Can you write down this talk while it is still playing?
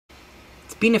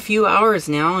been a few hours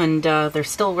now, and they're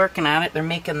still working at it. They're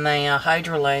making the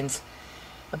hydro lines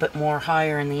a bit more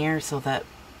higher in the air so that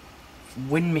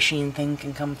wind machine thing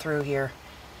can come through here.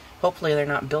 Hopefully they're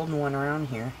not building one around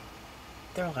here.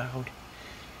 They're loud.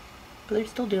 But they're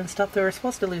still doing stuff. They were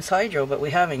supposed to lose hydro, but we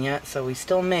haven't yet, so we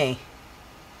still may.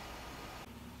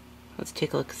 Let's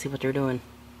take a look and see what they're doing.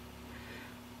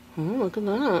 Oh, look at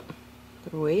that.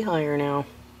 They're way higher now.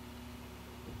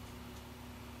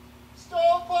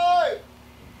 Stovepipe!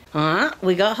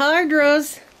 We got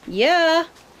hydros. Yeah.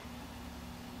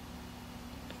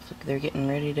 Looks like they're getting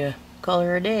ready to call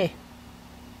her a day.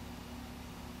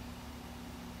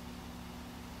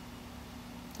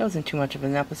 That wasn't too much of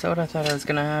an episode. I thought I was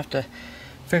gonna have to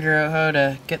figure out how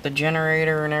to get the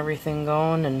generator and everything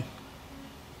going, and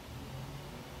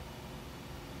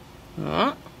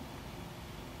I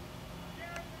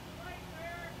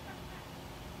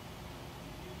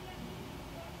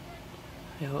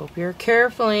hope you're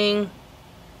carefuling.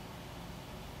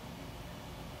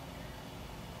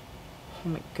 Oh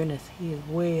my goodness, he is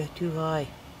way too high.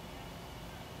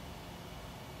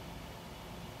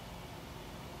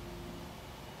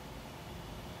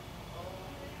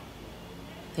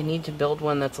 They need to build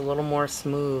one that's a little more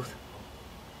smooth.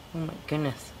 Oh my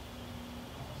goodness.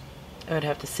 I would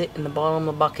have to sit in the bottom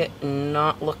of the bucket and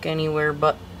not look anywhere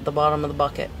but the bottom of the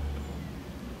bucket.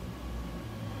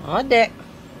 On deck.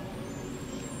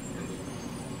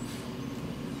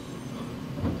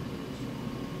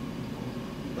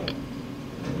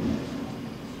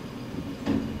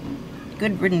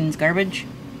 Good riddance, garbage.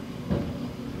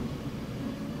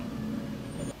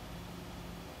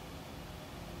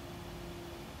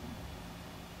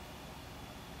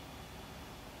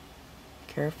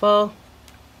 Careful.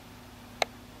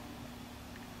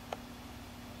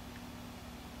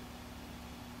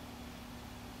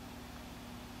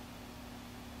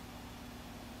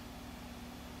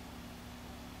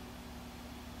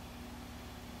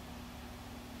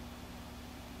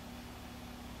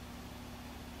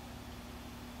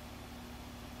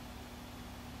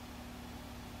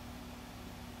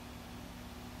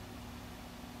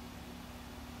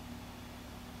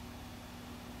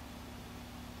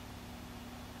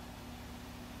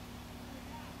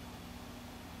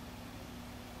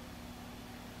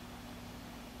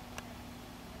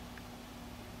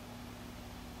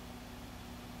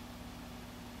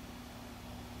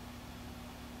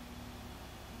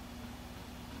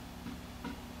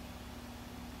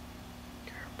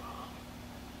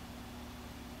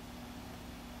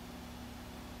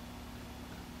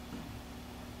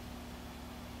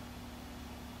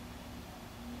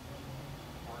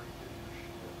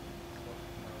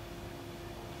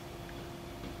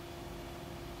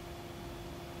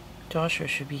 Joshua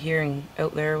should be hearing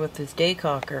out there with his day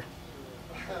cocker.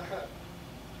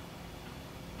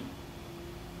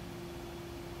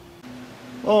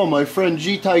 Oh, my friend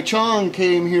Ji Tai Chong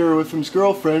came here with his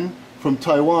girlfriend from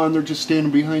Taiwan. They're just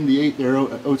standing behind the 8 there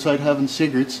outside having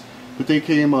cigarettes. But they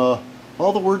came, all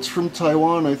the words from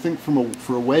Taiwan, I think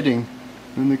for a wedding.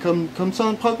 And they come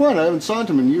San Pagwan. I haven't seen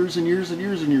him in years and years and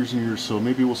years and years and years. So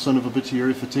maybe we'll son of a bitch here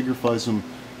if it tigrifies him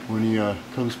when he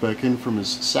comes back in from his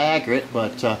cigarette.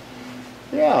 But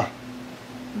yeah,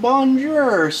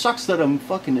 bonjour. Sucks that I'm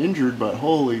fucking injured, but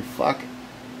holy fuck.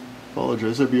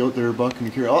 Apologize. I'd be out there bucking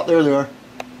the carry. Oh, there they are.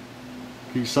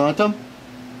 Can you sant them?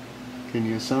 Can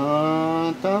you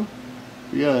sant them?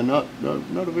 Yeah, not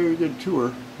a very good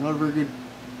tour. Not a very good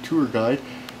tour guide.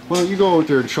 Well, you go out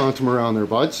there and chant them around there,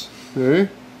 buds. Hey?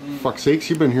 Fuck's sakes,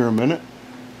 you've been here a minute.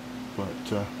 But,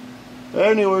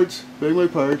 any words, beg my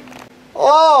pardon.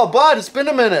 Oh, bud, it's been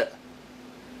a minute.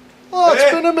 Oh,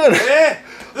 it's been a minute. Hey,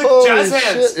 look, holy jazz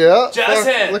hands. Shit, yeah. Jazz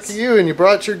hands. Look at you, and you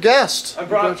brought your guest. I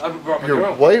brought my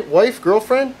your girl. wife,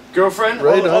 girlfriend? Girlfriend,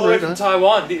 right all the way right from on.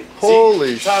 Taiwan.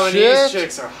 Holy Taiwanese shit.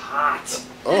 chicks are hot.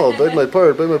 Oh, beg my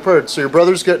pardon. So your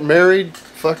brother's getting married,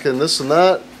 fucking this and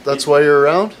that. That's why you're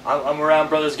around? I'm around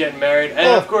brothers getting married, and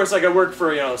of course, like I work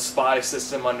for spy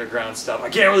system underground stuff. I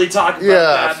can't really talk about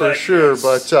that. For sure,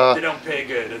 but they don't pay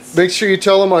good. Make sure you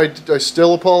tell him I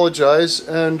still apologize,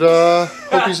 and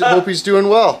hope he's doing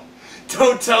well.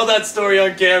 Don't tell that story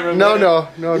on camera.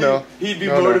 No. He'd be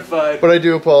mortified. But I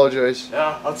do apologize.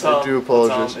 Yeah, I'll tell him. I do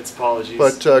apologize. It's apologies.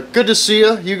 But good to see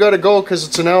you. You got to go because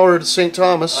it's an hour to St.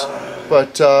 Thomas.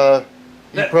 But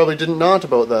you probably didn't know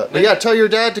about that. But yeah, tell your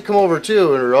dad to come over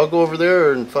too, or I'll go over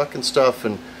there and fucking stuff.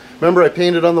 And remember, I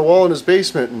painted on the wall in his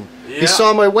basement, and he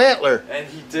saw my wantler. And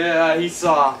he did. He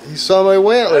saw my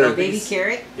wantler. Baby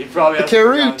carrot. He probably hasn't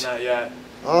forgotten that yet.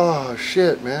 Oh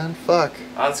shit, man! Fuck.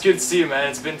 It's good to see you, man.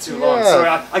 It's been too long. Sorry,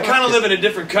 I kind of live in a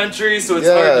different country, so it's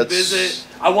hard to visit.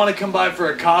 I want to come by for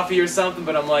a coffee or something,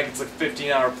 but I'm like, it's like a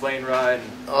 15-hour plane ride.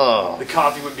 And the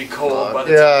coffee would be cold by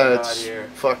the time I got here.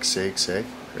 Fuck's sakes, eh?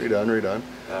 Right on.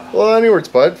 Well, anyways,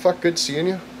 bud. Fuck, good seeing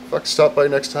you. Fuck, stop by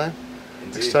next time.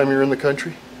 Indeed. Next time you're in the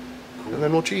country. Cool. And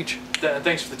then we'll cheech.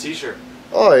 Thanks for the t-shirt.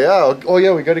 Oh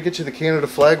yeah, we got to get you the Canada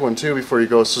flag one too before you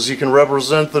go, so you can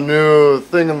represent the new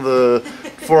thing in the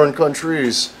foreign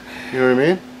countries. You know what I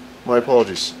mean? My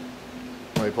apologies.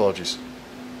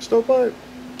 Stop by.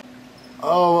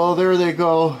 Oh well, there they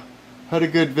go. Had a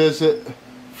good visit.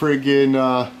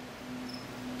 Friggin'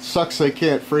 sucks I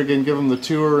can't friggin' give them the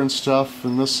tour and stuff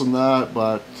and this and that,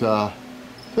 but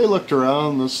they looked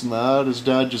around, this and that. His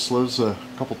dad just lives a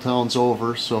couple towns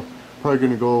over, so probably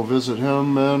gonna go visit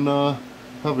him and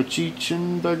have a cheech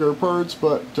and beg our parts,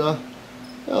 but yeah,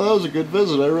 that was a good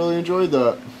visit. I really enjoyed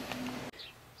that.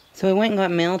 So I went and got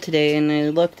mail today, and I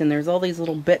looked, and there's all these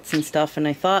little bits and stuff, and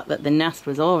I thought that the nest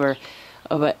was over,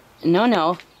 but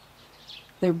no,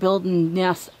 they're building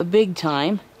nests big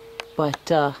time. But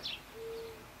the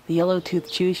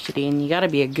yellow-toothed cheeched, and you gotta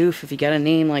be a goof if you got a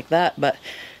name like that, but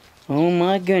oh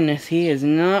my goodness, he is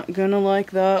not gonna like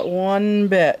that one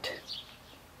bit.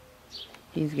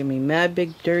 He's gonna be mad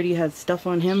big dirty, has stuff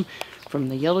on him from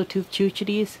the yellow-toothed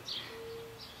cheeched.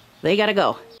 They gotta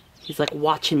go. He's like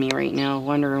watching me right now,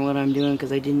 wondering what I'm doing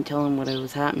because I didn't tell him what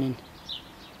was happening.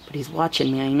 But he's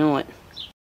watching me, I know it.